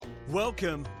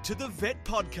Welcome to the Vet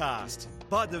Podcast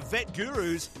by the Vet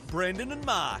Gurus, Brendan and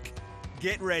Mark.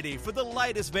 Get ready for the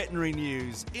latest veterinary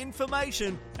news,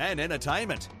 information and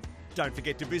entertainment. Don't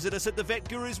forget to visit us at the Vet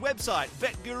Gurus website,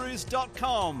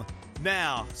 vetgurus.com.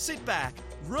 Now, sit back,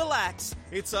 relax.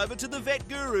 It's over to the Vet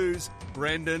Gurus,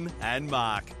 Brendan and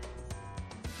Mark.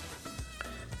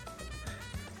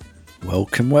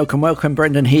 Welcome.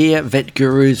 Brendan here,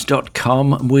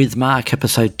 vetgurus.com with Mark,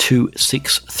 episode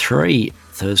 263,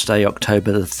 Thursday,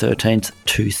 October the 13th,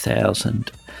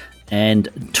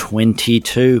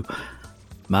 2022.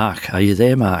 Mark, are you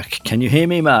there, Mark? Can you hear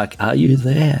me, Mark? Are you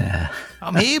there?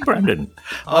 I'm here, Brendan.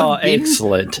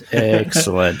 Excellent.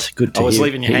 Good to hear. I was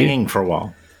leaving you hanging for a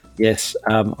while. Yes,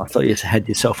 I thought you had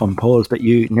yourself on pause, but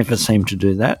you never seem to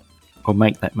do that or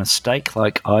make that mistake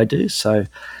like I do, so...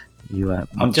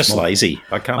 I'm just lazy.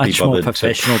 I can't be bothered. Much more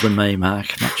professional than me, Mark.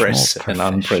 Press and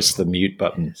unpress the mute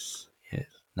buttons. Yes.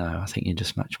 No, I think you're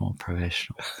just much more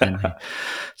professional than me.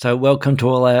 So welcome to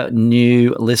all our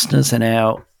new listeners and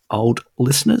our old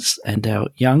listeners and our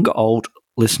young old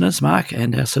listeners, Mark,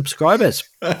 and our subscribers.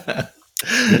 We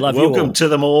love you all. Welcome to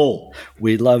them all.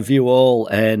 We love you all.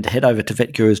 And head over to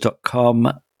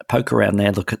vetgurus.com, poke around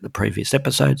there, look at the previous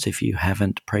episodes if you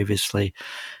haven't previously.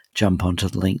 Jump onto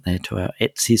the link there to our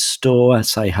Etsy store.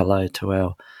 Say hello to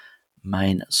our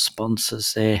main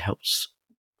sponsors there. Helps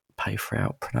pay for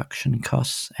our production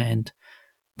costs. And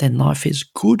then life is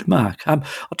good, Mark. I'll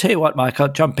tell you what, Mark, I'll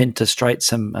jump into straight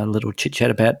a little chit-chat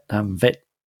about vet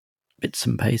bits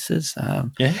and pieces.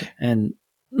 And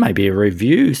maybe a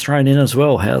review thrown in as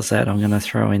well. How's that? I'm going to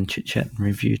throw in chit-chat and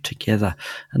review together.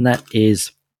 And that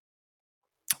is...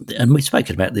 And we've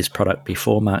spoken about this product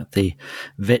before, Mark, the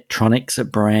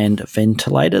Vettronics brand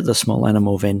ventilator, the small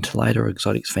animal ventilator,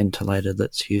 exotics ventilator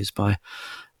that's used by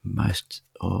most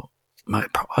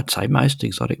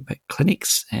exotic vet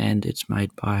clinics, and it's made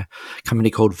by a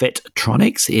company called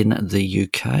Vettronics in the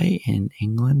UK, in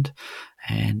England,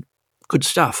 and good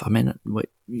stuff. I mean,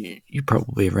 you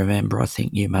probably remember, I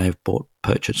think you may have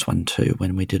purchased one too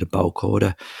when we did a bulk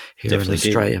order here in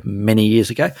Australia many years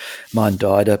ago. Mine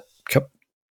died a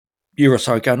year or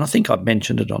so ago, and I think I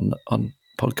mentioned it on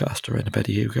podcast around about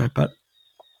a year ago. But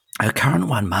our current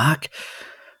one, Mark,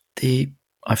 I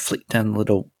flicked down the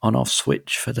little on-off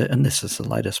switch and this is the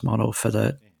latest model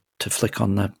to flick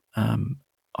on the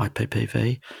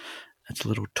IPPV. It's a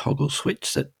little toggle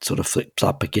switch that sort of flips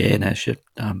up again as you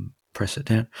press it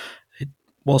down. It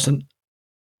wasn't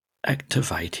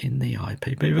activating the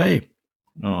IPPV.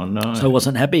 Oh no! So I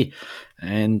wasn't happy,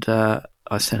 and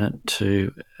I sent it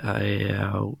to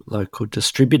our local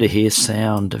distributor here,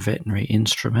 Sound Veterinary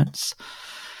Instruments.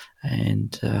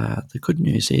 And the good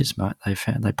news is, mate,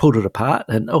 they pulled it apart,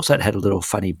 and also it had a little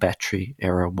funny battery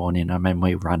error warning. I mean,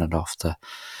 we run it off the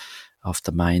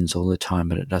mains all the time,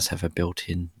 but it does have a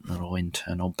built-in little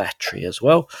internal battery as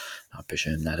well. I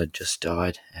presume that had just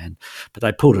died, but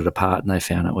they pulled it apart and they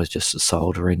found it was just a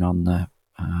soldering on the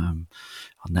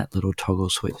on that little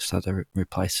toggle switch. So they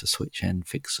replaced the switch and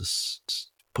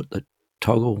put the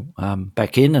toggle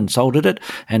back in and soldered it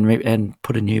and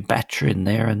put a new battery in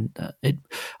there. And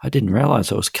I didn't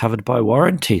realise it was covered by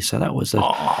warranty. So that was a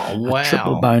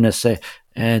triple bonus there.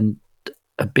 And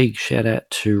a big shout out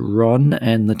to Ron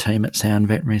and the team at Sound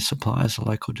Veterinary Supplies, a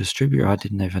local distributor. I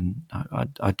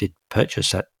did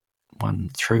purchase that one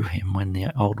through him when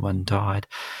the old one died.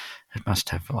 It must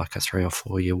have like a 3 or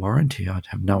 4 year warranty. I'd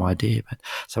have no idea. But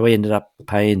so we ended up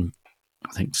paying,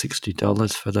 I think,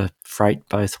 $60 for the freight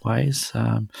both ways,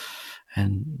 and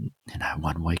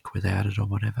 1 week without it or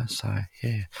whatever. So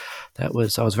yeah, I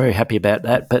was very happy about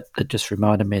that. But it just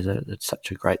reminded me that it's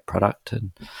such a great product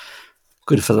and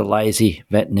good for the lazy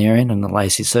veterinarian and the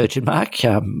lazy surgeon, Mark.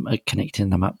 Connecting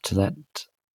them up to that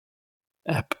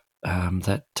app,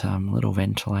 little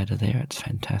ventilator there, it's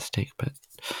fantastic. But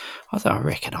I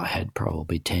reckon I had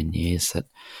probably 10 years that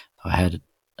I had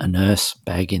a nurse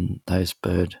bagging those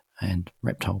bird and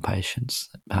reptile patients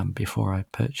before I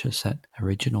purchased that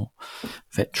original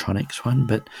Vettronics one.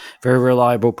 But very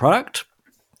reliable product.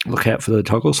 Look out for the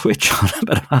toggle switch on it,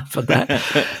 but apart from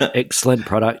that, excellent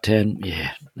product. And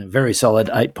yeah, very solid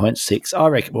 8.6. I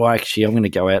reckon, well, actually, I'm going to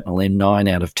go out on a limb, 9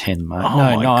 out of 10, mate. Oh,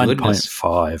 no, my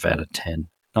 9.5 out of 10.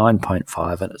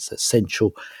 9.5, and it's an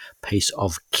essential piece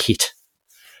of kit.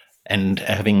 And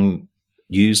having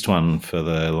used one for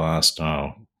the last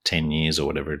 10 years or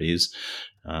whatever it is,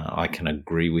 I can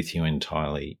agree with you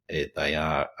entirely. They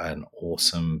are an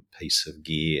awesome piece of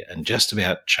gear and just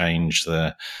about change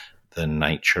the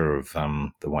nature of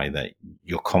the way that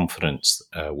your confidence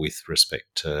with respect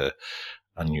to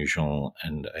unusual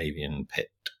and avian pet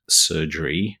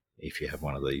surgery, if you have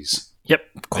one of these.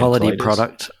 Yep, quality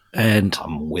product. And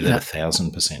I'm with it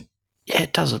 1,000%. Yeah,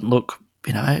 it doesn't look,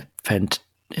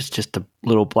 it's just a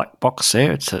little black box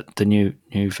there. The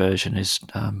new version is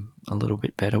a little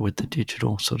bit better with the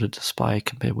digital sort of display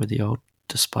compared with the old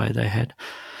display they had.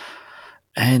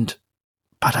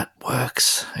 But it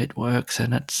works. It works,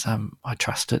 and it's I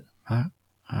trust it.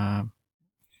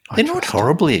 They're not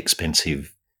horribly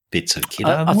expensive bits of kit.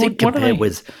 I think compared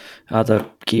with other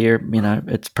gear,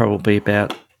 it's probably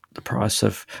about the price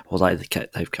of. Well, I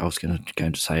was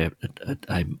going to say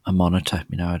a monitor,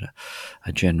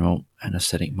 a general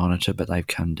anaesthetic monitor, but they've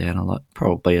come down a lot.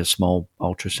 Probably a small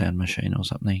ultrasound machine or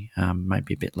something,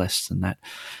 maybe a bit less than that.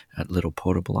 A little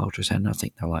portable ultrasound. I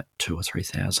think they're like 2,000 or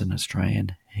 3,000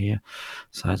 Australian here,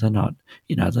 so they're not,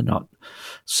 they're not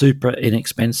super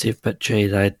inexpensive. But gee,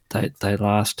 they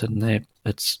last, and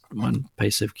it's one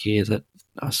piece of gear that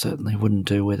I certainly wouldn't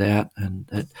do without, and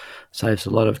it saves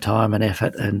a lot of time and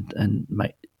effort, and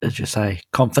make, as you say,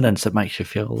 confidence. That makes you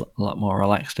feel a lot more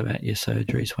relaxed about your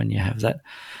surgeries when you have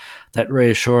that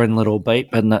reassuring little beep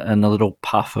and the little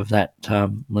puff of that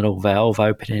little valve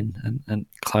opening and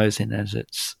closing as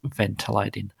it's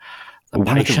ventilating the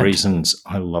One patient. of the reasons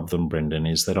I love them, Brendan,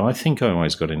 is that I think I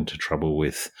always got into trouble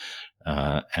with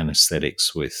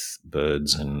anaesthetics with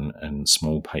birds and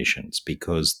small patients,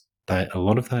 because a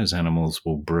lot of those animals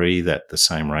will breathe at the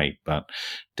same rate but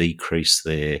decrease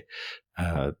the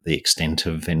extent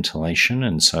of ventilation.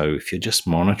 And so if you're just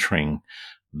monitoring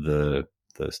the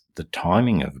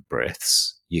timing of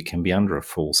breaths, you can be under a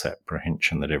false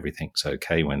apprehension that everything's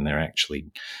okay when they're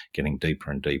actually getting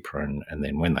deeper and deeper, and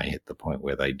then when they hit the point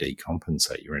where they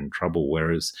decompensate, you're in trouble.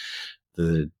 Whereas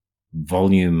the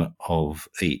volume of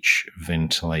each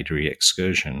ventilatory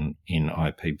excursion in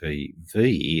IPPV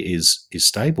is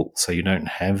stable, so you don't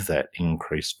have that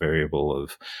increased variable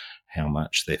of how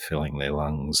much they're filling their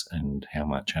lungs and how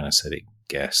much anaesthetic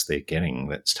gas they're getting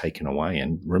that's taken away.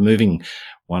 And removing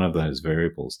one of those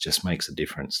variables just makes a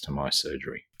difference to my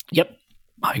surgery. Yep,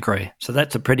 I agree. So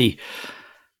that's a pretty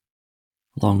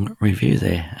long review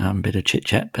there, bit of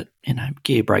chit-chat, but,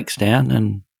 gear breaks down,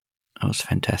 and it was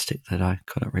fantastic that I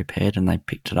got it repaired and they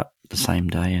picked it up the same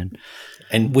day.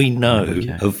 And we know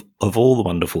of all the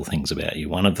wonderful things about you,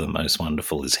 one of the most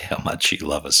wonderful is how much you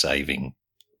love a saving.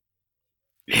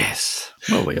 Yes.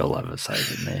 Well, we all love a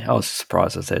saving there. I was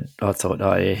surprised. I thought,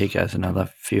 oh, yeah, here goes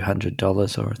another few $100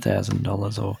 or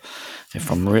 $1,000, or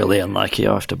if I'm really unlucky,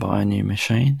 I have to buy a new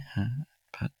machine.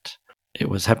 But it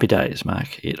was happy days,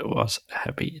 Mark. It was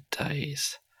happy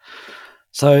days.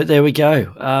 So there we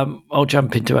go. I'll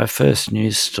jump into our first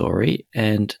news story,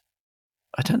 and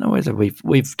I don't know whether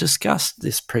we've discussed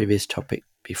this previous topic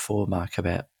before, Mark.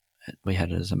 About we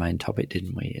had it as a main topic,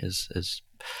 didn't we? As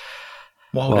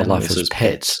wildlife as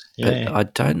pets. Yeah. But I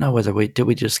don't know whether we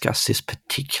discuss this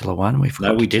particular one.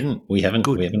 We didn't. We haven't.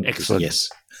 Good. We haven't. Excellent. Yes.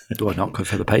 Well, not good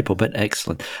for the people, but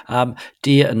excellent.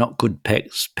 Deer are not good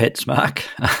pets, Mark,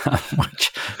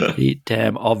 which is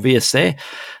damn obvious there.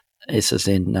 This is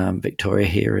in Victoria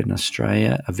here in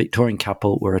Australia. A Victorian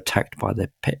couple were attacked by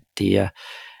their pet deer.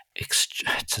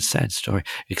 It's a sad story.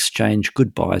 Exchanged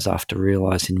goodbyes after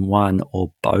realising one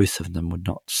or both of them would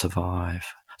not survive.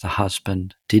 The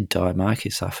husband did die, Mark. He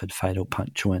suffered fatal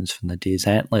puncture wounds from the deer's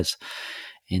antlers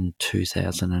in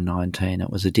 2019.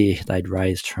 It was a deer they'd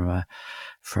raised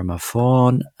from a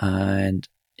fawn, and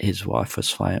his wife was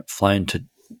flown to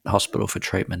hospital for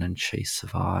treatment, and she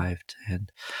survived.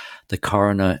 And the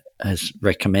coroner has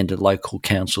recommended local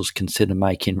councils consider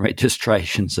making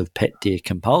registrations of pet deer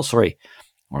compulsory.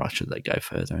 Or should they go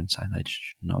further and say they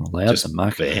should not allow them,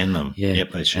 Mark? Ban them. Yeah.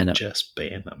 Yep, they should just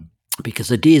ban them. Because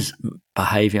the deer's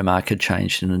behaviour, Mark, had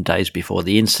changed in the days before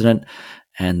the incident,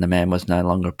 and the man was no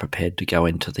longer prepared to go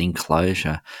into the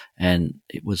enclosure, and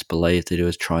it was believed that he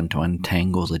was trying to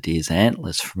untangle the deer's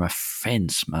antlers from a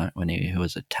fence, Mark, when he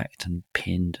was attacked and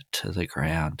pinned to the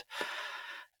ground.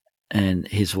 And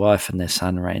his wife and their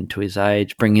son ran to his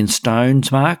aid, bringing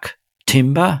stones, Mark,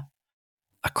 timber,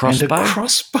 a crossbow. And a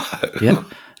crossbow. Yep.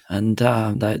 And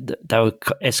they were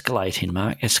escalating,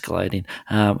 Mark,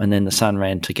 and then the son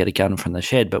ran to get a gun from the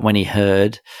shed. But when he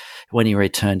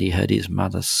returned, he heard his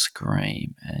mother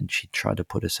scream, and she tried to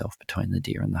put herself between the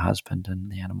deer and the husband, and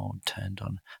the animal turned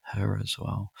on her as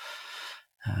well.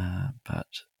 But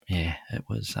yeah, it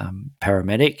was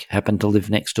paramedic, happened to live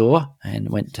next door, and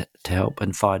went to help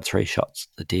and fired 3 shots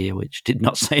at the deer, which did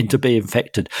not seem to be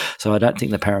infected. So I don't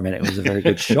think the paramedic was a very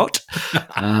good shot.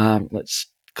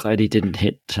 Glad he didn't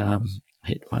hit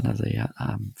one of the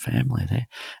family there,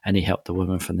 and he helped the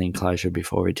woman from the enclosure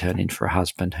before returning for a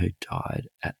husband who died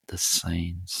at the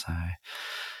scene. So,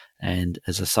 and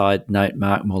as a side note,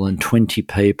 Mark, more than 20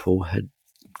 people had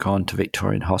gone to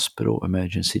Victorian Hospital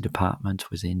emergency departments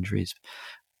with injuries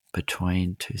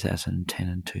between 2010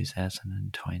 and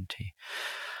 2020.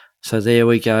 So there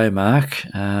we go, Mark.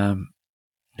 I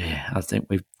think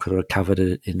we've could have covered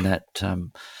it in that,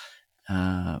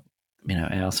 our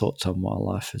thoughts on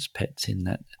wildlife as pets in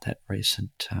that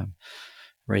recent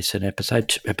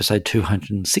episode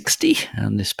 260,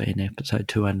 and this being episode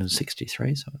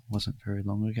 263, so it wasn't very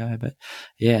long ago. But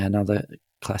yeah, another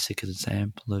classic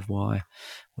example of why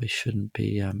we shouldn't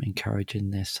be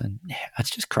encouraging this. And yeah, it's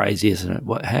just crazy, isn't it?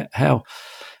 How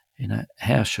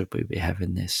should we be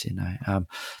having this?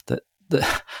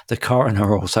 The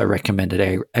coroner also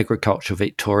recommended Agriculture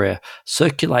Victoria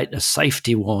circulate a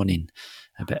safety warning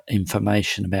about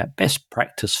information about best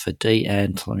practice for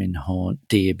de-antling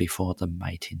deer before the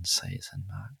mating season,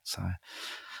 Mark. So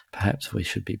perhaps we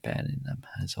should be banning them,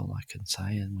 is all I can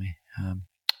say. And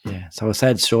so a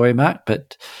sad story, Mark,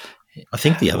 but I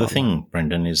think the other thing,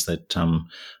 Brendan, is that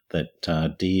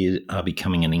deer are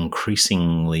becoming an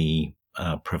increasingly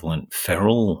prevalent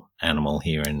feral animal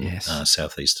here in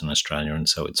southeastern Australia, and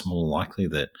so it's more likely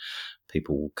that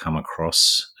people will come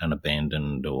across an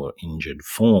abandoned or injured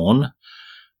fawn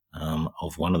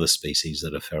of one of the species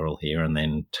that are feral here and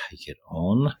then take it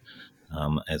on,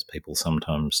 as people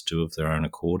sometimes do of their own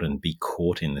accord, and be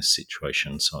caught in this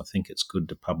situation. So I think it's good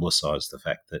to publicise the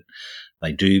fact that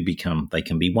they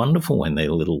can be wonderful when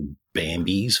they're little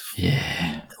Bambis,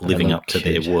 living up to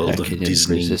their world of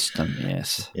Disney.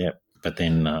 Yes. Yeah, but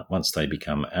then once they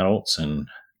become adults and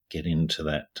get into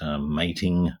that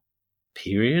mating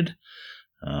period,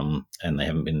 and they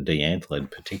haven't been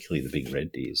de-antlered, particularly the big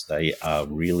red deers, they are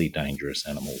really dangerous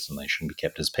animals and they shouldn't be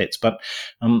kept as pets. But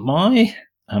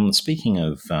speaking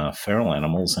of feral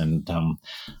animals and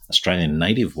Australian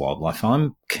native wildlife,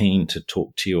 I'm keen to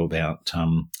talk to you about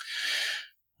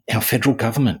our federal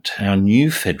government, our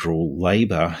new federal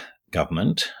Labor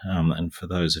government. And for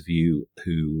those of you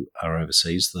who are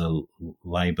overseas, the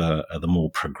Labor are the more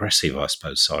progressive, I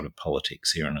suppose, side of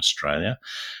politics here in Australia.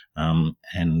 And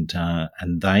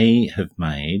they have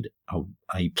made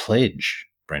a pledge,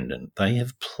 Brendan. They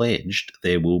have pledged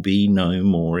there will be no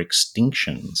more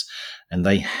extinctions. And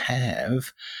they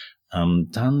have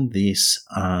done this,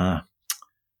 I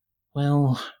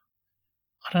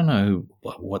don't know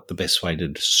what the best way to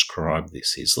describe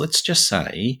this is. Let's just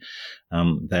say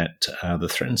that the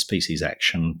Threatened Species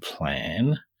Action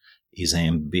Plan is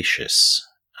ambitious.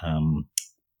 And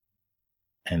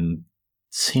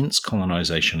since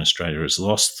colonisation, Australia has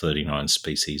lost 39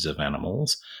 species of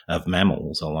mammals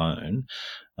alone.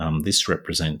 This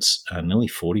represents nearly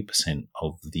 40%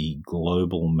 of the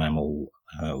global mammal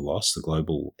loss, the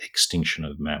global extinction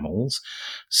of mammals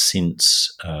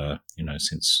since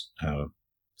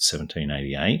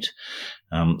 1788.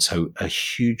 So a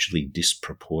hugely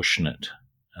disproportionate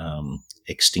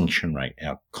extinction rate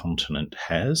our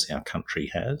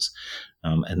country has.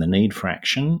 And the need for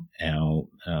action, our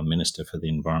Minister for the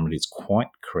Environment is quite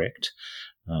correct.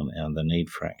 And the need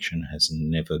for action has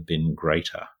never been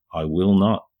greater. I will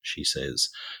not, she says,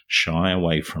 shy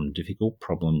away from difficult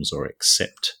problems or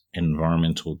accept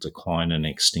environmental decline and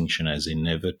extinction as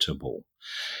inevitable.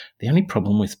 The only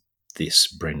problem with this,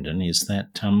 Brendan, is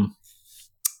that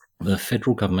the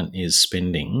federal government is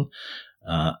spending,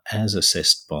 as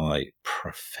assessed by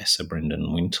Professor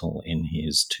Brendan Wintle in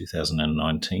his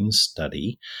 2019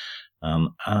 study,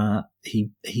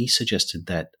 he suggested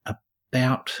that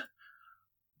about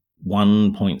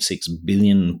 $1.6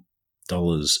 billion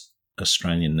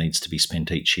Australian needs to be spent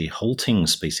each year halting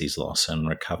species loss and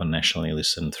recover nationally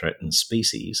listed and threatened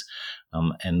species,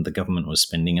 and the government was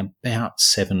spending about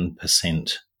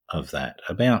 7% of that.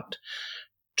 About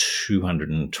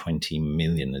 220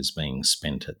 million is being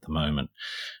spent at the moment,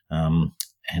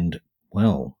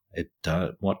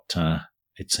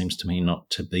 it seems to me not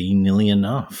to be nearly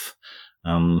enough.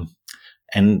 And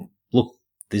look,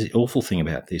 the awful thing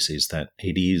about this is that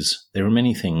there are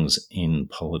many things in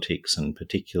politics, and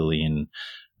particularly in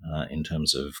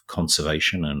terms of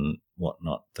conservation and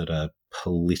whatnot, that are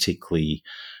politically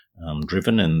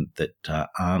driven and that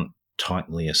aren't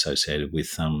tightly associated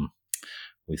with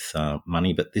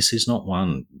money. But this is not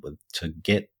one. To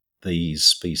get these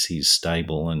species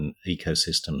stable and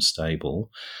ecosystems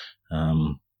stable,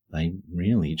 they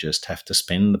really just have to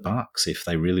spend the bucks if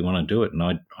they really want to do it. And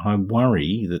I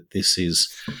worry that this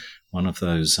is one of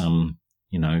those,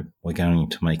 we're going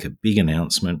to make a big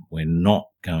announcement. We're not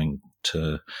going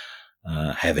to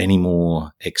have any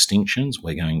more extinctions.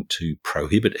 We're going to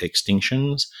prohibit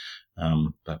extinctions.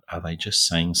 But are they just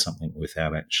saying something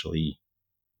without actually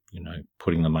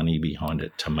putting the money behind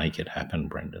it to make it happen,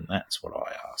 Brendan. That's what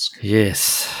I ask.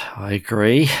 Yes, I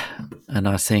agree. And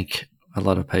I think a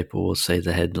lot of people will see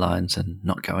the headlines and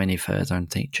not go any further and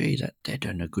think, gee, that they're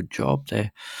doing a good job.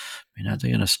 They're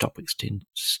going to stop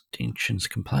extinctions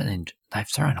completely. They've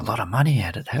thrown a lot of money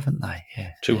at it, haven't they?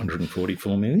 Yeah,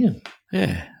 244 million.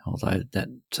 Yeah, although that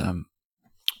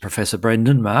Professor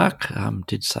Brendan Mark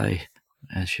did say,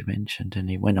 as you mentioned, and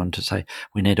he went on to say,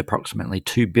 we need approximately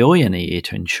 $2 billion a year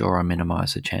to ensure or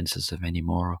minimise the chances of any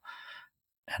more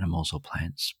animals or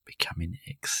plants becoming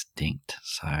extinct.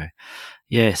 So,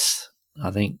 yes,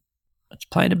 I think it's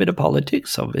playing a bit of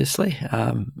politics, obviously,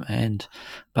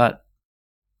 but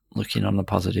looking on the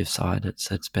positive side, it's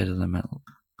better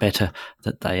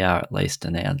that they are at least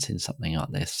announcing something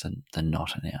like this than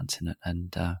not announcing it.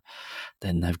 And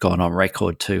then they've gone on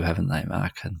record too, haven't they,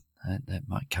 Mark? And that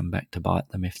might come back to bite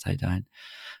them if they don't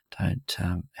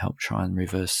help try and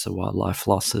reverse the wildlife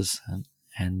losses.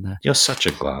 And you're such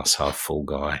a glass half full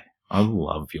guy. I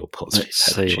love your positive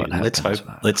attitude. See what happens,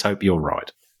 let's hope you're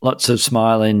right. Lots of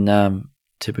smiling,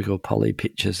 typical Polly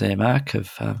pictures there, Mark,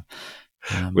 of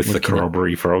with the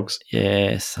corroboree frogs.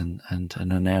 Yes, and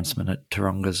an announcement at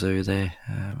Taronga Zoo there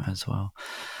as well.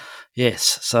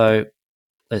 Yes, so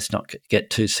let's not get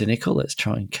too cynical. Let's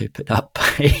try and keep it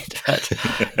upbeat.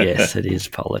 But yes, it is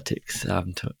politics.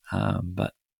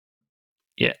 But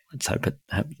yeah, let's hope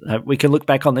we can look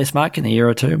back on this, Mark, in a year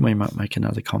or two, and we might make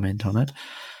another comment on it,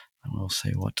 and we'll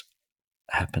see what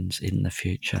happens in the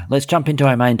future. Let's jump into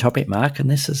our main topic, Mark, and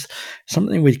this is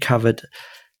something we covered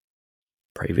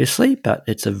previously, but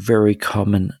it's a very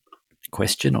common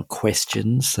question or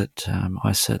questions that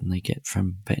I certainly get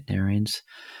from veterinarians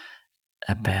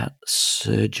about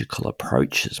surgical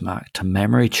approaches, Mark, to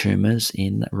mammary tumours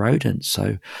in rodents.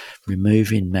 So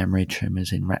removing mammary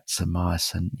tumours in rats and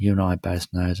mice. And you and I both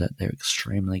know that they're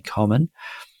extremely common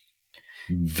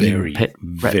in pet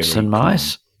rats and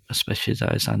mice, especially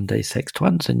those undesexed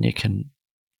ones. And you can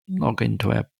log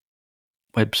into our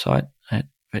website at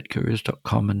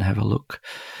vetgurus.com and have a look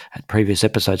at previous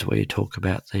episodes where you talk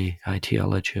about the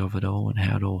etiology of it all and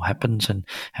how it all happens and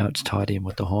how it's tied in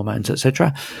with the hormones,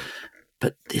 etc.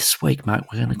 But this week, Mark,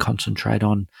 we're going to concentrate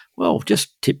on,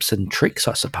 just tips and tricks,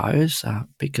 I suppose,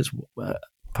 because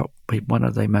probably one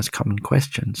of the most common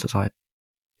questions, as I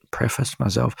prefaced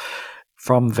myself,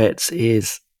 from vets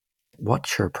is,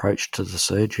 what's your approach to the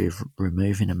surgery of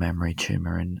removing a mammary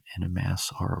tumour in a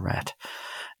mouse or a rat?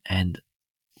 And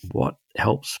what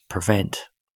helps prevent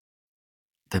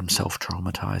them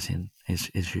self-traumatising is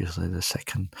usually the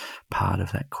second part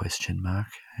of that question, Mark.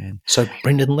 And so,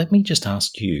 Brendan, let me just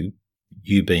ask you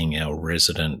being our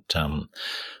resident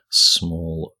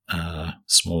small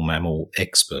mammal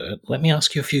expert, let me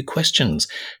ask you a few questions.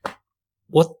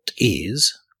 What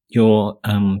is your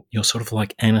sort of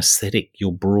like anaesthetic,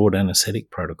 your broad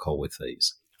anaesthetic protocol with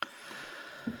these?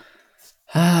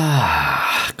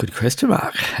 Good question,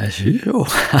 Mark, as usual.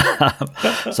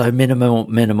 So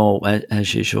minimal,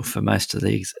 as usual for most of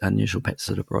these unusual pets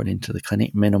that are brought into the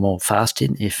clinic. Minimal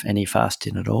fasting, if any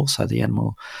fasting at all. So the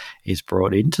animal is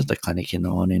brought into the clinic in the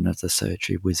morning of the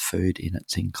surgery with food in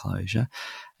its enclosure,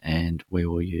 and we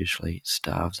will usually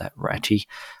starve that ratty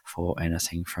for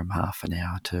anything from half an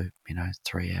hour to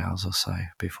 3 hours or so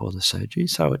before the surgery.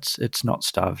 So it's not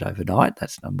starved overnight.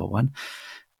 That's number one.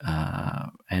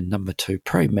 And number two,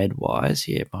 pre-med wise,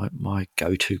 my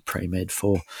go-to pre-med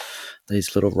for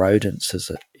these little rodents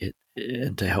is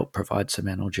to help provide some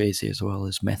analgesia as well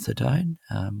as methadone,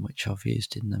 which I've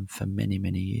used in them for many,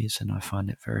 many years, and I find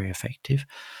it very effective,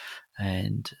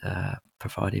 and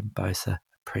providing both a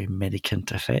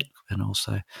pre-medicant effect and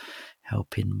also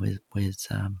helping with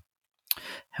the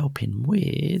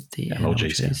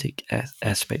analgesic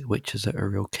aspect, which is a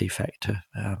real key factor,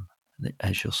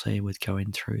 as you'll see with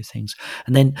going through things.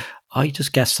 And then I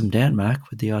just gas them down,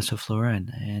 Mark, with the isoflurane,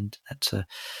 and that's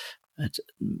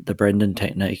the Brendan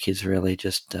technique is really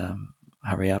just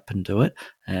hurry up and do it,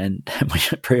 and we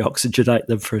pre-oxygenate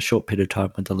them for a short period of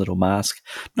time with a little mask,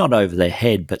 not over their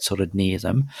head but sort of near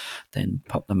them, then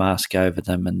pop the mask over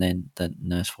them, and then the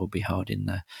nurse will be holding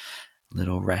the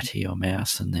little ratty or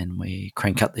mouse, and then we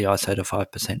crank up the ISO to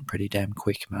 5% pretty damn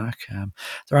quick, Mark.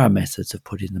 There are methods of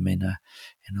putting them in a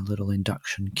little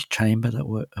induction chamber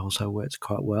that also works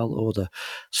quite well, or the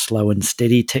slow and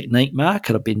steady technique, Mark.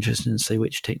 It'll be interesting to see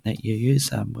which technique you use,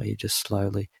 where you just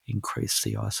slowly increase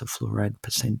the isoflurane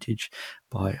percentage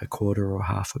by 1/4 or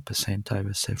 1/2%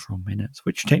 over several minutes.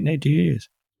 Which technique do you use?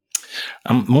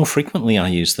 More frequently, I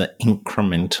use the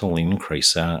incremental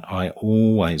increase. I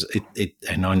always,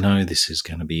 and I know this is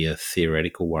going to be a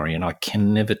theoretical worry, and I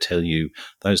can never tell you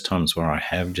those times where I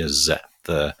have just zapped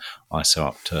the ISO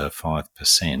up to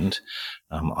 5%,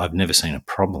 I've never seen a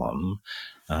problem.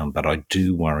 But I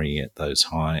do worry at those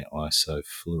high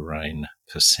isoflurane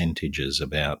percentages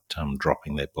about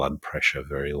dropping their blood pressure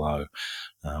very low.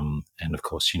 And of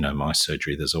course, my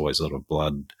surgery, there's always a lot of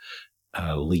blood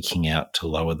leaking out to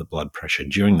lower the blood pressure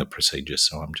during the procedure.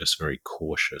 So I'm just very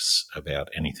cautious about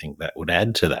anything that would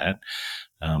add to that.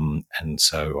 And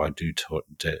so I do to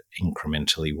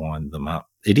incrementally wind them up.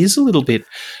 It is a little bit,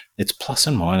 it's plus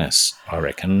and minus, I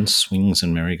reckon, swings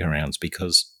and merry-go-rounds,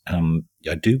 because I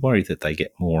do worry that they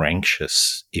get more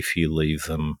anxious if you leave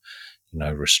them,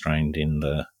 restrained in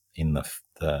the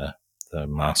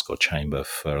mask or chamber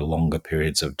for longer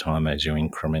periods of time as you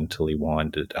incrementally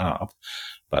wind it up.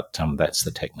 But that's the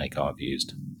technique I've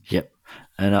used. Yep.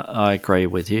 And I agree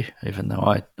with you, even though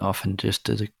I often just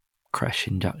do the crash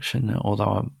induction, although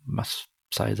I must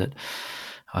say that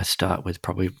I start with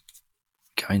probably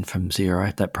going from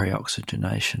 0, that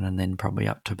pre-oxygenation, and then probably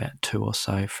up to about 2 or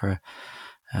so for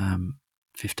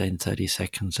 15, 30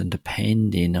 seconds, and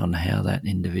depending on how that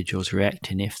individual's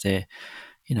reacting, if they're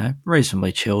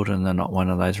reasonably chilled and they're not one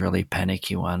of those really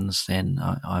panicky ones, then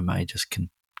I may just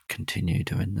continue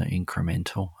doing the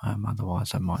incremental.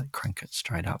 Otherwise, I might crank it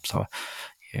straight up. So,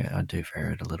 yeah, I do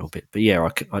vary it a little bit. But yeah,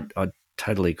 I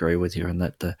totally agree with you in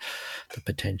that the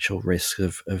potential risk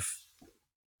of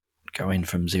going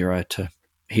from 0 to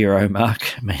hero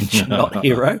mark means you're not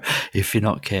hero if you're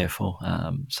not careful.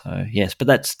 So yes, but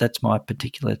that's my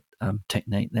particular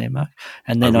technique there, Mark.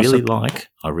 And then I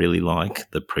really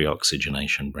like the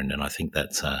pre-oxygenation, Brendan. I think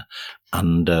that's a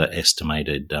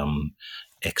underestimated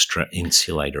extra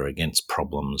insulator against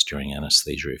problems during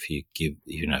anaesthesia. If you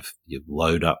if you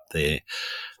load up their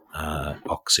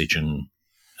oxygen.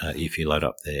 If you load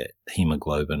up their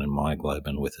hemoglobin and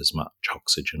myoglobin with as much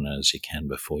oxygen as you can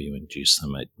before you induce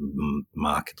them, it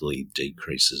markedly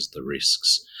decreases the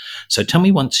risks. So tell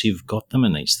me, once you've got them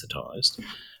anaesthetised,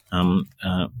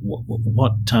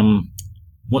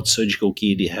 what surgical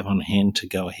gear do you have on hand to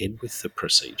go ahead with the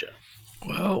procedure?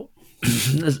 Well,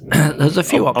 there's a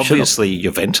few options. Obviously,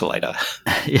 your ventilator.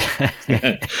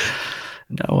 Yeah.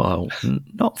 No, well,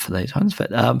 not for these ones,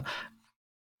 but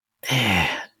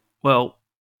well,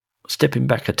 stepping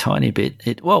back a tiny bit,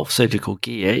 surgical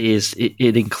gear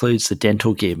it includes the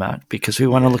dental gear, Mark, because we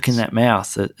want to look in that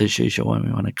mouth as usual when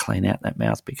we want to clean out that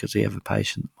mouth, because we have a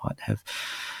patient that might have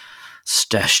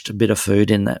stashed a bit of food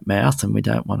in that mouth, and we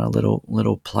don't want a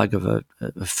little plug of a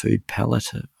food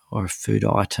pellet or a food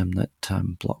item that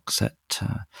blocks that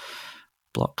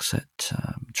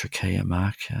trachea,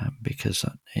 Mark, because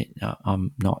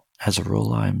I'm not, as a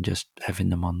rule, I'm just having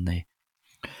them on the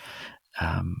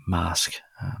mask.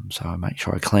 So I make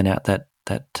sure I clean out that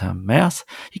mouth.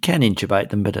 You can intubate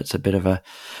them, but it's a bit of a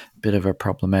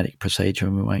problematic procedure,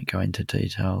 and we won't go into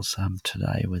details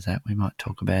today with that. We might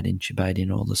talk about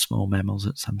intubating all the small mammals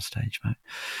at some stage, mate.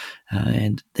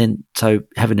 And then, so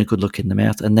having a good look in the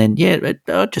mouth, and then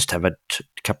I'll just have a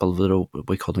couple of little,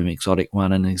 we call them exotic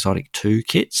 1 and exotic 2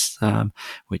 kits,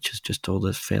 which is just all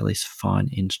the fairly fine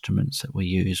instruments that we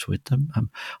use with them.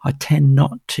 I tend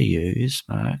not to use,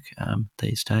 Mark,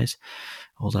 these days,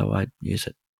 although I use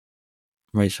it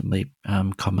reasonably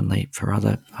commonly for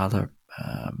other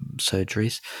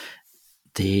surgeries.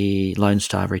 The Lone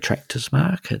Star retractors,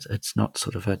 Mark, it's not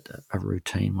sort of a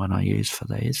routine one I use for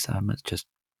these. It's just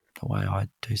the way I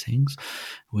do things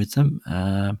with them.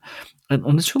 And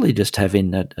it's really just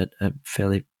having a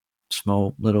fairly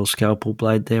small little scalpel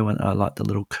blade there. When I like the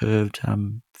little curved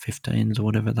 15s or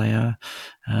whatever they are.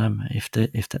 If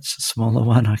that's a smaller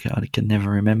one, I can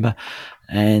never remember.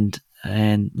 And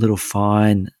little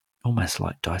fine, almost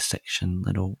like dissection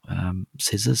little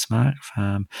scissors, Mark.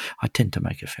 I tend to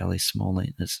make a fairly small,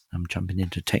 as I'm jumping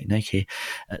into technique here,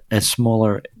 a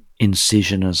smaller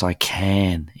incision as I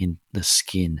can in the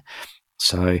skin.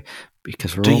 So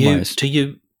because we're do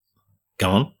you go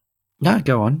on? No,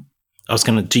 go on. I was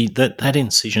going to do that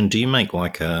incision. Do you make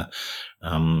like a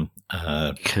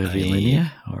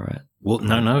curvilinear or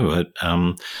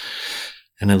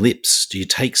an ellipse? Do you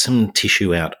take some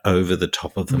tissue out over the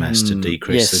top of the mass to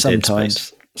decrease the dead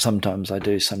space? Sometimes I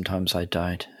do, sometimes I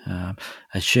don't.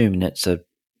 Assuming it's a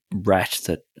rat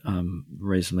that I'm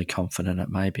reasonably confident it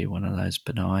may be one of those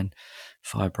benign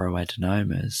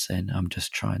fibroadenomas, and I'm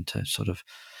just trying to sort of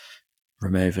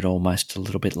remove it almost a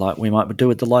little bit like we might do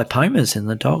with the lipomas in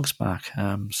the dogs, Mark.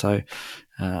 So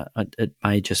it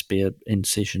may just be an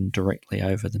incision directly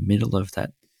over the middle of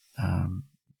that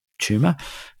tumour,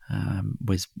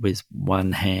 with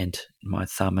one hand, my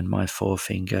thumb and my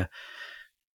forefinger,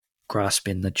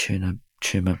 grasping the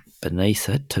tumour beneath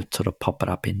it to sort of pop it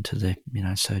up into the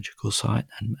surgical site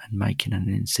and making an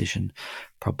incision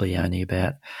probably only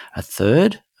about a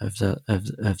third of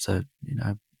the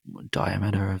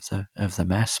diameter of the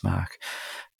mass mark,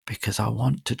 because I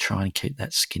want to try and keep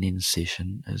that skin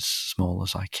incision as small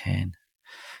as I can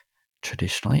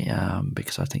traditionally,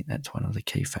 because I think that's one of the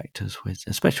key factors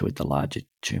especially with the larger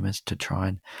tumours, to try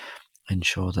and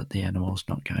ensure that the animal's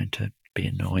not going to be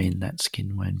annoying that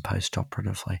skin when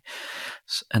post-operatively.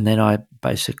 And then I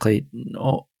basically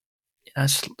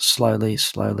slowly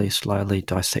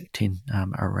dissecting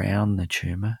around the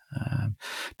tumour, a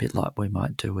bit like we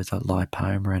might do with a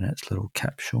lipoma in its little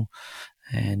capsule,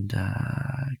 and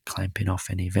clamping off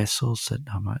any vessels that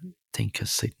I might think are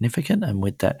significant. And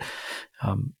with that,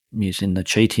 using the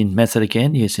cheating method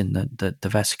again, using the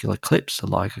vascular clips, the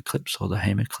Liga clips or the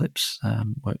Hema clips,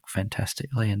 work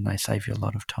fantastically, and they save you a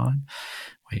lot of time,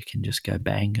 where you can just go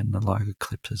bang and the Liga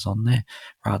clip is on there,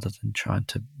 rather than trying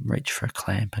to reach for a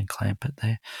clamp and clamp it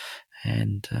there.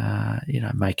 And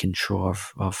making sure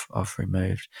I've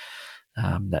removed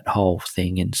that whole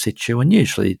thing in situ. And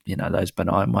usually, those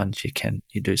benign ones,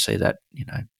 you do see that,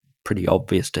 pretty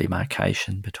obvious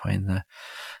demarcation between the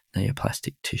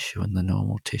neoplastic tissue and the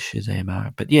normal tissue there,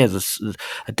 Mark. But yeah,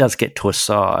 it does get to a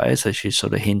size, as you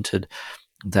sort of hinted,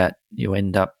 that you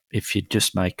end up, if you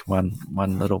just make one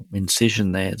little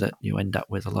incision there, that you end up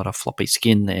with a lot of floppy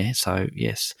skin there. So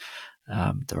yes,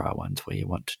 there are ones where you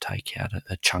want to take out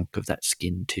a chunk of that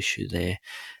skin tissue there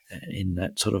in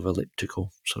that sort of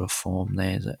elliptical sort of form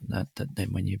there, that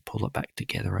then when you pull it back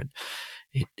together,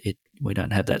 we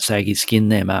don't have that saggy skin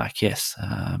there, Mark. Yes,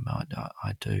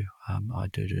 I do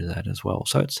that as well.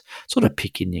 So it's sort of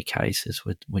picking your cases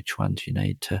with which ones you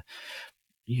need to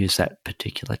use that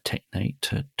particular technique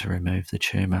to remove the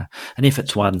tumour. And if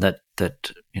it's one that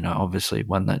obviously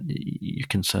one that you're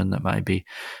concerned that maybe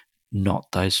not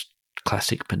those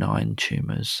classic benign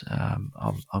tumours,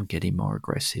 I'm getting more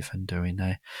aggressive and doing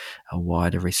a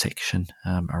wider resection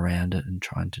around it, and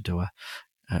trying to do a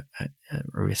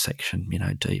resection,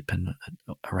 deep and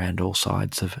around all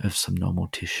sides of some normal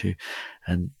tissue.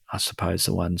 And I suppose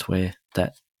the ones where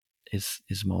that is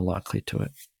more likely to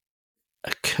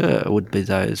occur would be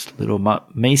those little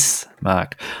mice,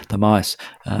 Mark, the mice,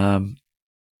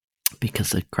 because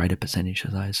the greater percentage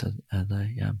of those are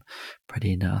the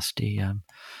pretty nasty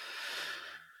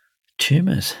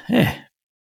tumours. Yeah.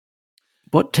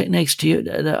 What techniques do you,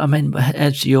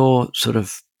 as you're sort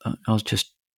of, I was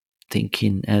just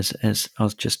thinking, as I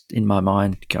was just in my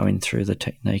mind going through the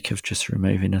technique of just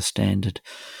removing a standard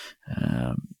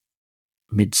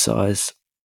mid-size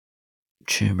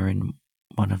tumour in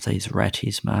one of these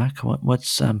ratties, Mark.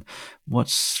 What's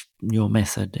your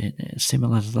method?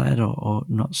 Similar to that, or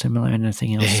not similar?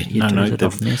 Anything else that you do that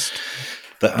I've missed?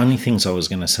 The only things I was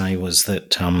going to say was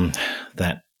that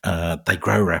they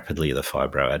grow rapidly, the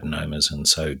fibroadenomas, and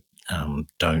so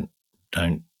don't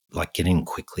like get in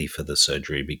quickly for the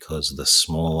surgery, because the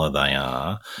smaller they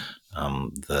are,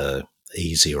 the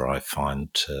easier I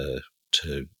find to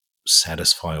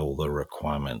satisfy all the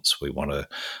requirements we want to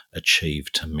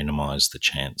achieve to minimise the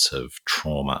chance of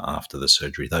trauma after the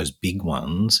surgery. Those big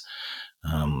ones,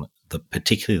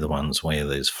 particularly the ones where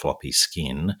there's floppy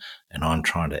skin, and I'm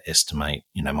trying to estimate,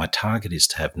 my target is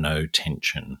to have no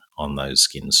tension on those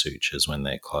skin sutures when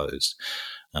they're closed.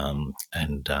 And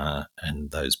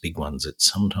those big ones, it's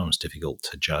sometimes difficult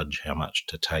to judge how much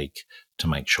to take to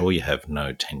make sure you have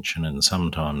no tension. And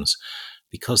sometimes,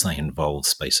 because they involve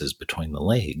spaces between the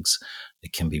legs,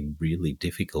 it can be really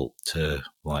difficult to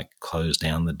close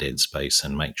down the dead space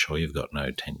and make sure you've got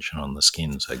no tension on the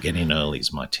skin. So get in early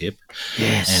is my tip.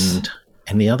 Yes.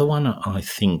 And the other one, I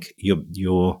think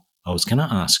I was going to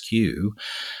ask you,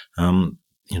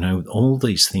 all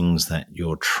these things that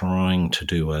you're trying to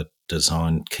do are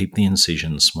designed, keep the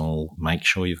incision small, make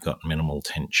sure you've got minimal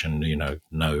tension,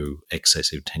 no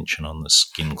excessive tension on the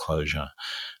skin closure.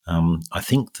 I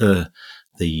think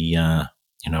these are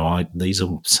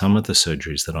some of the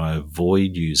surgeries that I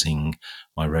avoid using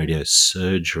my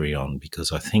radiosurgery on,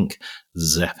 because I think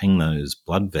zapping those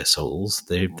blood vessels,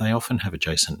 they often have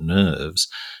adjacent nerves,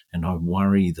 and I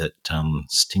worry that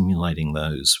stimulating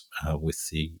those with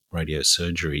the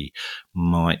radiosurgery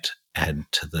might add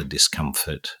to the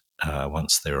discomfort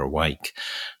once they're awake.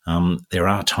 There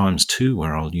are times too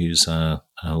where I'll use a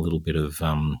little bit of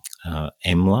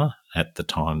EMLA at the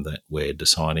time that we're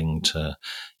deciding to,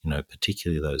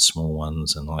 particularly those small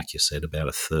ones, and like you said, about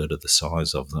a third of the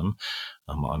size of them,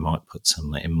 I might put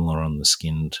some EMLA on the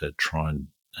skin to try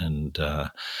and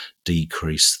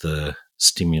decrease the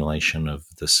stimulation of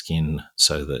the skin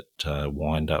so that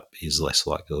wind-up is less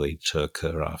likely to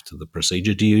occur after the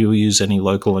procedure. Do you use any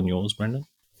local on yours, Brendan?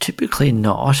 Typically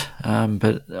not,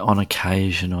 but on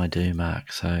occasion I do,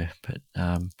 Mark. So, but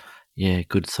yeah,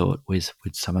 good thought with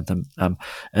some of them.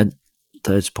 And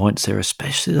those points there,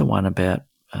 especially the one about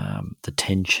the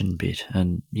tension bit.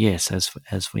 And yes,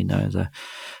 as we know, the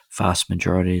vast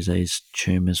majority of these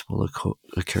tumours will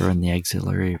occur in the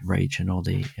axillary region or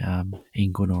the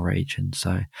inguinal region.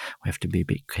 So we have to be a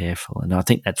bit careful. And I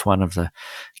think that's one of the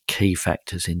key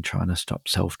factors in trying to stop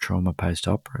self-trauma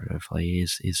post-operatively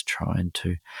is trying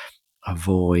to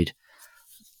avoid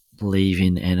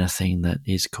leaving anything that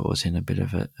is causing a bit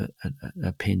of a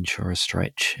pinch or a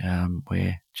stretch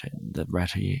where the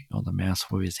rat or the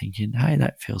mouse will be thinking, hey,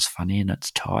 that feels funny and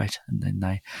it's tight, and then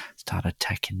they start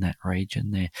attacking that region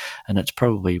there. And it's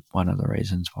probably one of the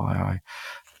reasons why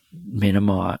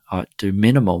I do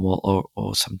minimal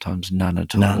or sometimes none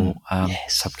at all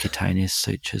subcutaneous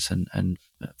sutures and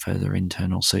further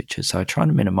internal sutures. So I try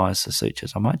to minimise the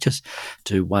sutures. I might just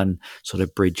do one sort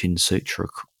of bridging suture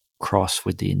across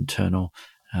with the internal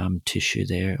tissue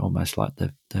there, almost like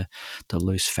the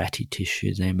loose fatty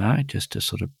tissue there, Mark, just to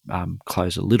sort of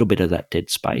close a little bit of that dead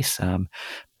space.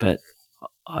 But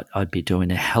I'd be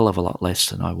doing a hell of a lot less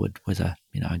than I would with a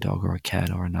dog or a cat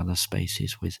or another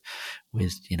species with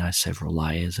several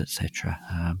layers, etc.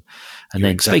 And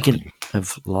then speaking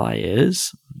of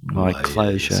layers, my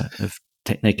closure of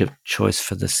technique of choice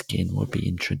for the skin would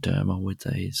be intradermal with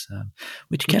these,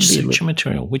 which can be suture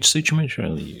material. Which suture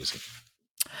material are you using?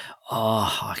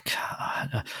 Oh, I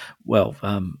can't. Well,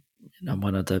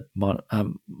 one of the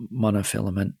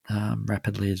monofilament,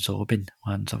 rapidly absorbing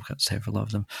ones. I've got several of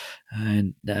them,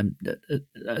 and a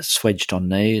swedged-on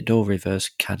needle, reverse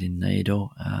cutting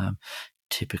needle.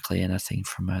 Typically anything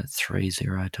from a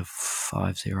 3/0 to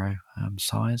 5/0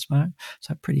 size, Mark.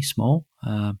 So pretty small,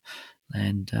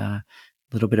 and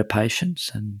a little bit of patience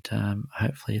and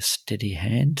hopefully a steady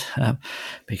hand,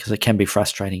 because it can be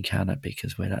frustrating, can't it?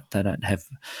 Because they don't have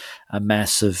a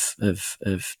mass of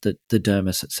the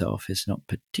dermis itself is not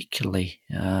particularly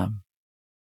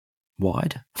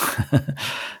wide,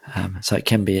 so it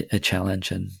can be a challenge,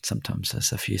 and sometimes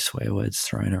there's a few swear words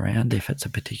thrown around if it's a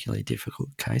particularly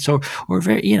difficult case, or a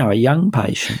very a young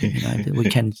patient. We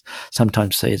can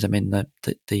sometimes see them in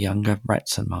the younger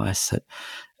rats and mice that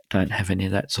don't have any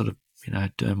of that sort of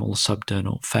dermal or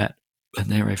subdermal fat, and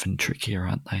they're even trickier,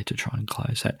 aren't they, to try and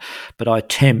close that. But I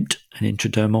attempt an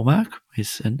intradermal, Mark,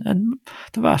 and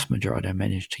the vast majority I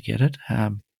manage to get it.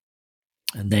 And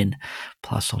then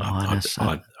plus or minus.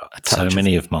 So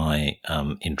many of my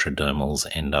intradermals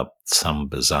end up some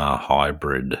bizarre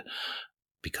hybrid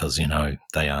because,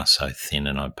 they are so thin,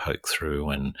 and I poke through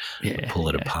and pull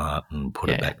it apart and put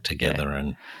it back together,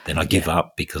 and then I give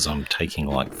up because I'm taking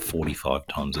like 45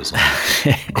 times as long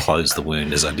to close the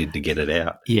wound as I did to get it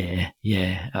out.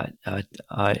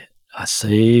 I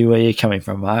see where you're coming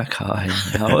from, Mark. I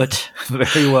know it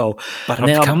very well. But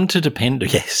I've come to depend.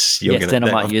 Yes, then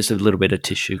I might use a little bit of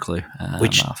tissue glue,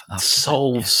 which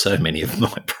solves so many of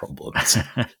my problems.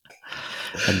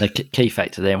 And the key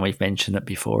factor there, and we've mentioned it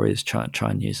before, is try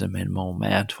and use a minimal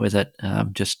amount with it.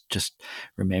 Just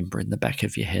remember in the back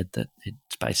of your head that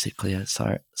it's basically a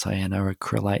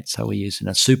cyanoacrylate. So we're using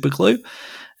a super glue,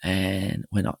 and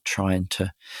we're not trying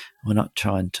to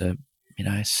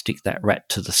stick that rat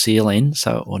to the ceiling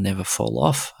so it will never fall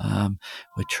off.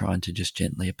 We're trying to just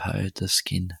gently oppose the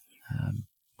skin.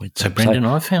 So, Brendan,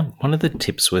 I found one of the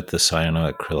tips with the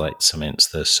cyanoacrylate cements,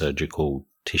 the surgical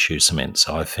tissue cements,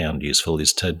 I found useful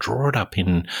is to draw it up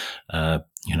in, a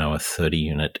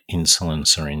 30-unit insulin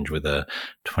syringe with a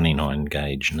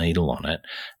 29-gauge needle on it,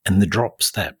 and the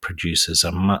drops that produces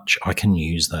I can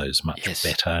use those much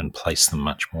better and place them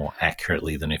much more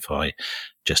accurately than if I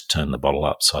just turn the bottle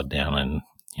upside down and,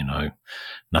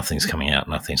 nothing's coming out.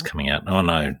 Oh,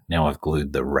 no, now I've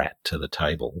glued the rat to the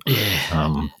table.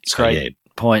 Yeah, great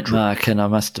point, Mark, and I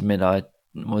must admit I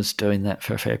was doing that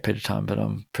for a fair bit of time, but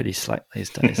I'm pretty slack these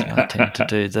days, and I tend to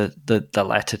do the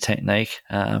latter technique.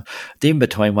 The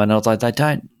in-between one, although I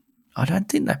don't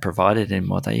think they provide it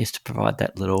anymore. They used to provide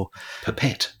that little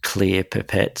clear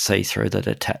pipette see-through that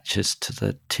attaches to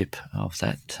the tip of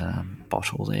that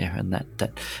bottle there, and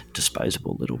that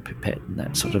disposable little pipette, and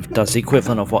that sort of does the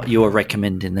equivalent of what you were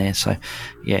recommending there. So,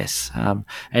 yes,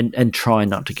 and try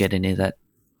not to get any of that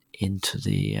into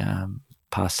the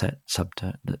past that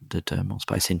the dermal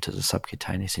space into the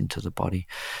subcutaneous, into the body.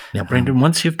 Now, Brendan,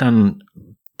 once you've done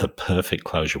the perfect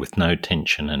closure with no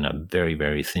tension and a very,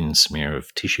 very thin smear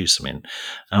of tissue cement,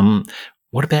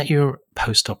 what about your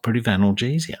post-operative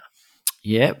analgesia?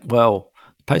 Yeah, well,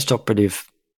 post-operative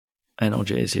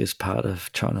analgesia is part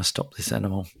of trying to stop this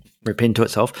animal rip into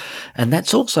itself. And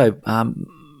that's also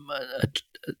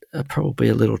probably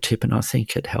a little tip, and I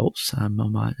think it helps.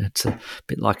 It's a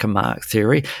bit like a Mark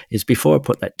theory, is before I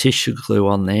put that tissue glue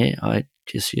on there, I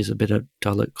just use a bit of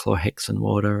dilute chlorhexidine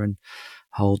water and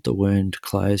hold the wound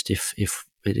closed if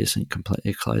it isn't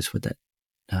completely closed with that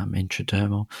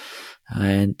intradermal,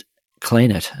 and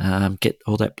clean it, get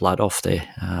all that blood off there.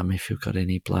 If you've got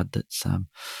any blood that's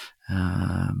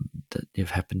that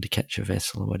you've happened to catch a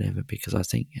vessel or whatever, because I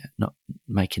think not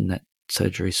making that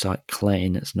surgery site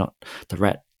clean, it's not the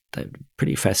rat. They're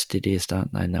pretty fastidious,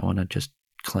 don't they? And they want to just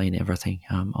clean everything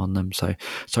on them. So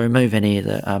remove any of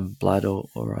the blood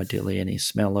or ideally any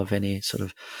smell of any sort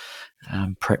of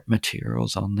prep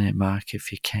materials on there, Mark,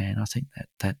 if you can. I think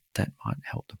that might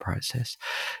help the process.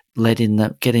 Getting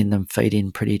them feed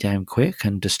in pretty damn quick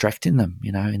and distracting them,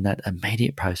 in that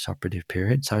immediate post-operative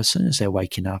period. So as soon as they're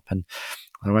waking up, and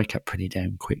they wake up pretty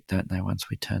damn quick, don't they, once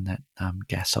we turn that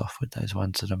gas off with those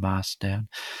ones that are masked down.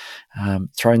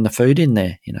 Throwing the food in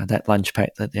there, that lunch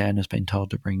pack that the owner's been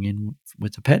told to bring in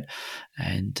with the pet,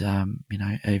 and,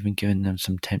 even giving them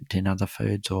some tempting other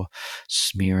foods, or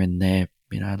smearing their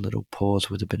little paws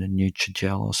with a bit of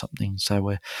Nutrigel or something. So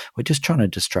we're just trying to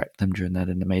distract them during that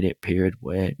intermediate period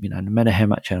where, no matter how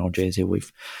much analgesia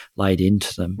we've laid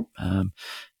into them,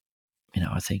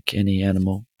 I think any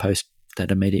animal that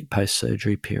immediate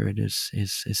post-surgery period is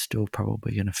still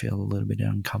probably going to feel a little bit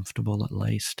uncomfortable at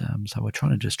least. So we're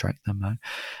trying to distract them though.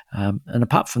 And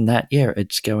apart from that,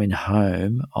 it's going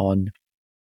home on.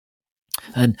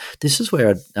 And this is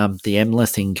where the EMLA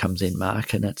thing comes in,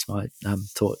 Mark, and that's my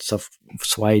thoughts. I've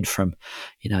swayed from,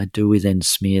 do we then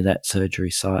smear that surgery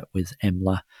site with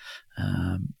EMLA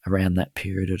around that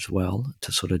period as well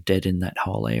to sort of deaden that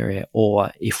whole area?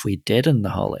 Or if we deaden the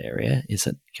whole area, is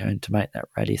it going to make that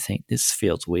ratty think, this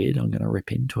feels weird, I'm going to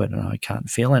rip into it and I can't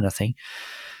feel anything?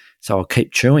 So I'll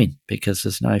keep chewing because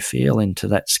there's no feel into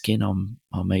that skin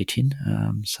I'm eating.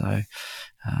 So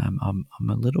I'm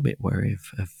a little bit wary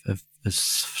of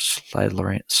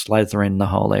slathering the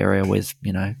whole area with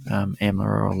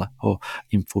EMLA or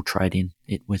infiltrating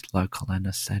it with local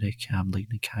anaesthetic,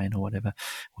 lignocaine or whatever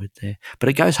with there. But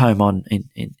it goes home on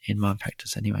in my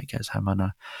practice anyway. It goes home on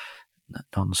a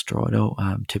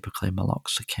non-steroidal, typically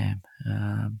meloxicam,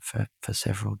 for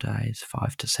several days,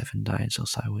 5 to 7 days or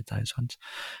so with those ones.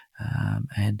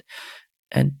 And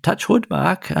touch wood,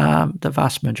 Mark, the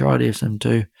vast majority of them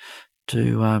do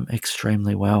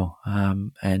extremely well.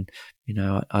 And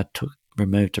I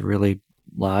removed a really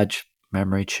large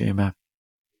mammary tumour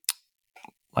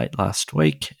late last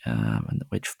week,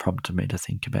 which prompted me to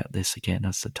think about this again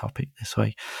as the topic this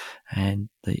week. And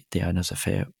the owner's a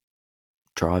fair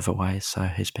drive away, so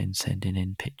he's been sending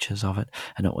in pictures of it,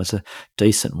 and it was a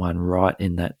decent one right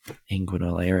in that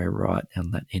inguinal area, right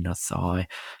on that inner thigh.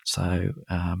 So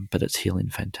but it's healing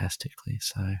fantastically,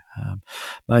 so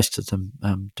most of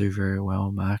them do very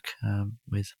well, Mark,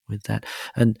 with that.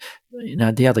 And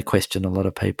the other question a lot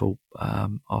of people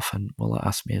often will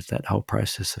ask me is that whole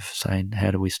process of saying,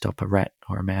 how do we stop a rat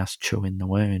or a mouse chewing the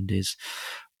wound, is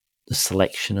the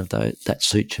selection of that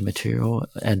suture material,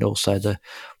 and also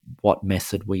what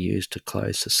method we use to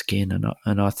close the skin.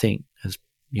 And I think, as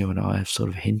you and I have sort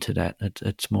of hinted at,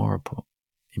 it's more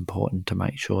important to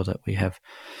make sure that we have,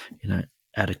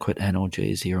 adequate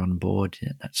analgesia on board.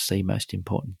 That's the most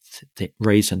important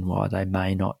reason why they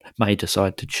may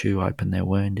decide to chew open their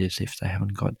wound, is if they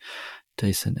haven't got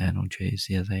decent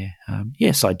analgesia there.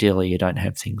 Yes, ideally you don't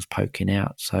have things poking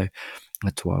out, so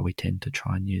that's why we tend to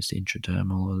try and use the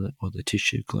intradermal or the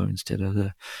tissue glue instead of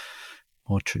the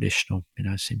more traditional,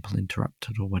 simple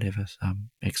interrupted or whatever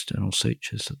external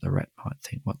sutures that the rat might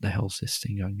think, what the hell's this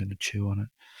thing, I'm going to chew on it.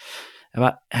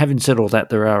 But having said all that,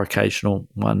 there are occasional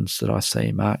ones that I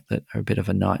see, Mark, that are a bit of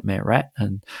a nightmare rat,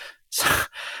 and so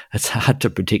it's hard to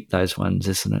predict those ones,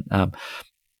 isn't it?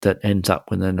 That ends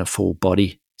up within a full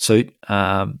body suit,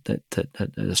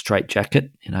 that a straight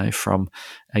jacket, from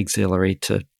axillary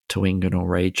to inguinal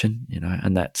region,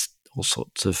 and that's all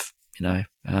sorts of,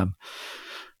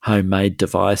 homemade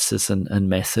devices and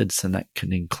methods, and that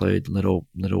can include little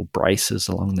braces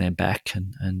along their back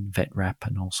and vet wrap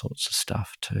and all sorts of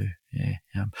stuff too.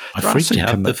 Yeah, I freaked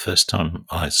out the first time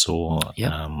I saw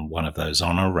one of those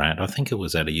on a rat. I think it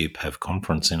was at a UPAV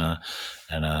conference in a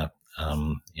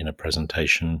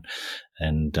presentation,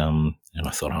 and I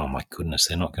thought, oh my goodness,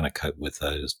 they're not going to cope with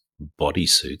those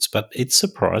bodysuits. But it's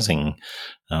surprising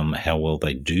how well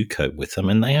they do cope with them,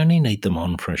 and they only need them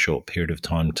on for a short period of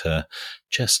time to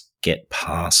just get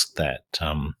past that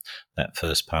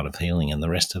first part of healing, and the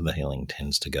rest of the healing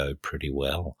tends to go pretty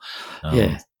well.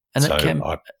 And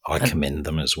so I commend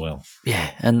them as well.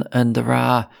 Yeah, and there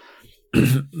are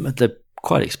they're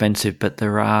quite expensive, but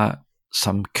there are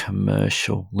some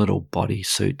commercial little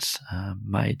bodysuits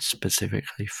made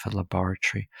specifically for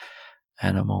laboratory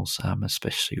animals,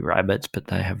 especially rabbits. But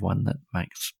they have one that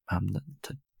makes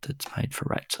that's made for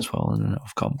rats as well. And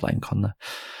I've gone blank on the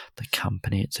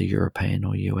company. It's a European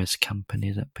or US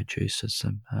company that produces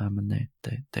them, and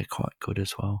they're quite good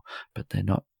as well. But they're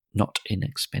not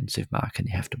inexpensive, Mark, and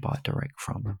you have to buy direct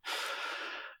from them.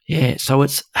 Yeah, so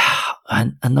it's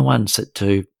and the ones that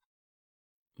do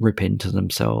rip into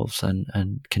themselves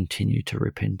and continue to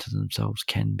rip into themselves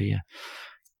can be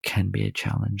a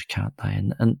challenge, can't they?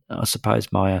 And I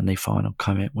suppose my only final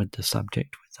comment with the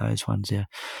subject with those ones, you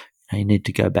need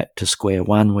to go back to square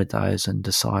one with those and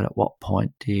decide at what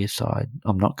point do you decide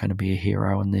I'm not going to be a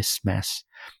hero in this mass,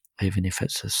 even if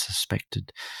it's a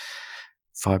suspected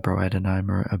fibroadenoma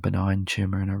or a benign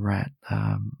tumour in a rat,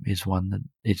 is one that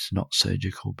it's not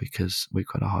surgical because we've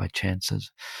got a high chance of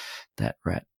that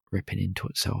rat ripping into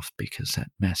itself because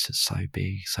that mass is so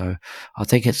big. So I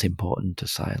think it's important to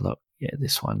say, look,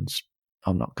 this one's,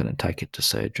 I'm not going to take it to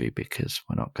surgery because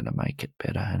we're not going to make it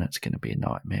better, and it's going to be a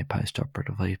nightmare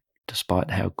post-operatively, despite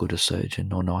how good a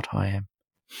surgeon or not I am.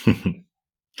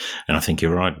 And I think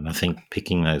you're right. And I think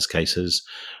picking those cases,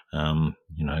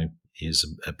 is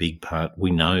a big part. We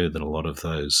know that a lot of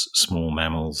those small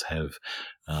mammals have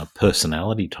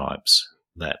personality types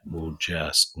that will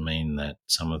just mean that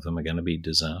some of them are going to be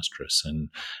disastrous, and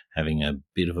having a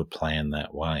bit of a plan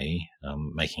that way,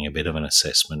 making a bit of an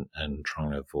assessment and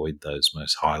trying to avoid those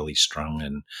most highly strung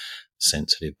and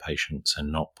sensitive patients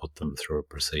and not put them through a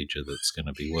procedure that's going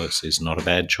to be worse is not a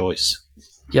bad choice.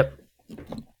 Yep.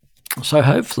 So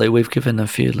hopefully we've given a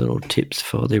few little tips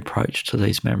for the approach to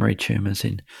these mammary tumours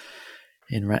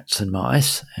in rats and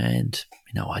mice, and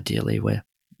ideally we're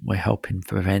helping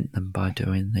prevent them by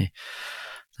doing the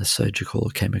surgical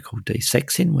or chemical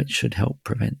desexing, which should help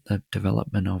prevent the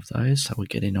development of those. So we're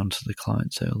getting onto the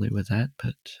clients early with that.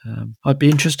 But I'd be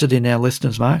interested in our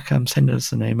listeners, Mark. Send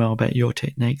us an email about your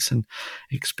techniques and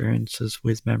experiences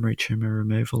with mammary tumour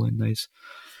removal in these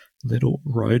little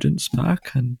rodents,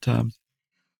 Mark, and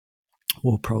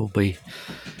we'll probably,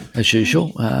 as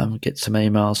usual, get some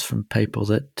emails from people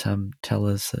that tell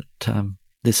us that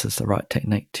this is the right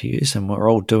technique to use, and we're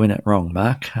all doing it wrong,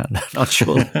 Mark. I'm not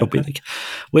sure that'll be the case,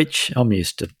 which I'm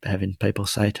used to having people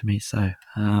say to me. So,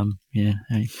 hey,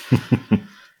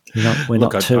 we're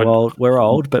not too old. We're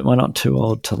old, but we're not too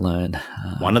old to learn.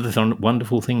 One of the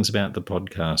wonderful things about the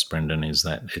podcast, Brendan, is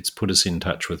that it's put us in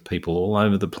touch with people all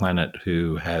over the planet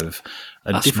who have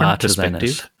a different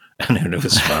perspective. And who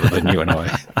was smarter than you and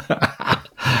I.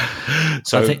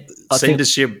 So send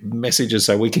us your messages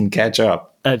so we can catch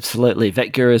up. Absolutely.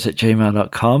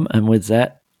 vetgurus@gmail.com. And with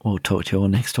that, we'll talk to you all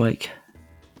next week.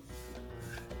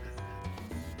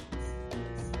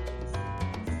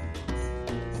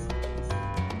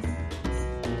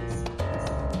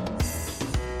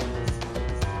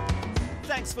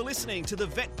 Thanks for listening to the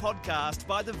Vet Podcast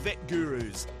by the Vet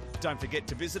Gurus. Don't forget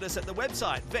to visit us at the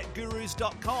website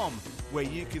vetgurus.com, where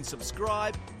you can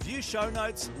subscribe, view show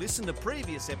notes, listen to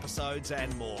previous episodes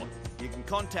and more. You can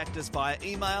contact us via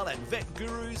email at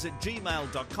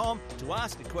vetgurus@gmail.com to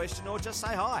ask a question or just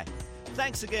say hi.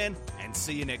 Thanks again, and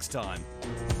see you next time.